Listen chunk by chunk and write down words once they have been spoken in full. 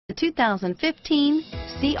The 2015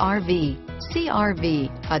 CR-V.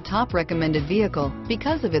 CR-V, a top recommended vehicle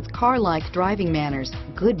because of its car-like driving manners,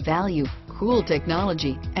 good value, cool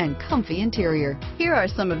technology, and comfy interior. Here are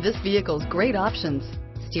some of this vehicle's great options: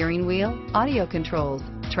 steering wheel audio controls,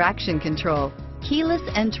 traction control, keyless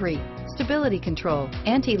entry, stability control,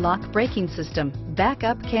 anti-lock braking system,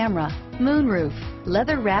 backup camera, moonroof,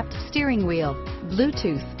 leather-wrapped steering wheel,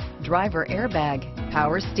 Bluetooth, driver airbag,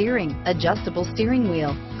 power steering, adjustable steering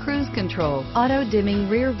wheel, cruise control, auto-dimming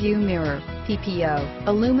rear view mirror, PPO,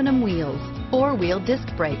 aluminum wheels, four-wheel disc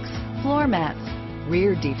brakes, floor mats,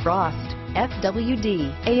 rear defrost, FWD,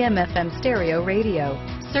 AM/FM stereo radio.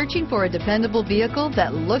 Searching for a dependable vehicle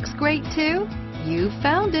that looks great too? You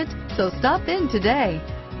found it, so stop in today.